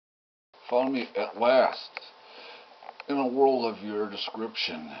found me at last, in a world of your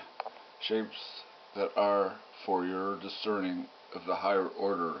description, shapes that are for your discerning of the higher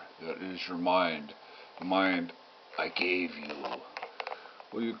order that is your mind, the mind I gave you.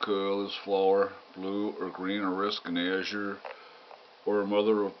 Will you call this flower blue or green or risk and azure, or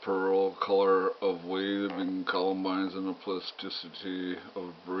mother of pearl, color of waving columbines and the plasticity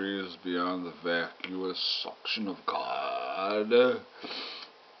of breeze beyond the vacuous suction of God?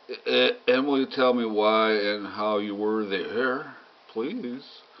 And will you tell me why and how you were there, please?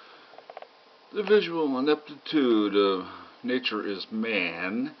 The visual ineptitude of nature is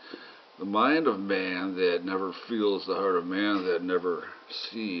man, the mind of man that never feels, the heart of man that never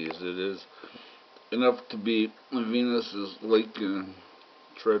sees. It is enough to be Venus's lake and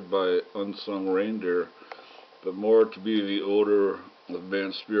tread by unsung reindeer, but more to be the odor of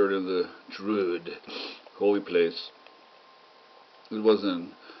man's spirit in the Druid holy place. It was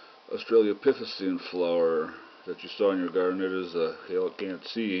an Australopithecine flower that you saw in your garden. It is a hell can't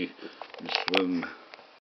see. You swim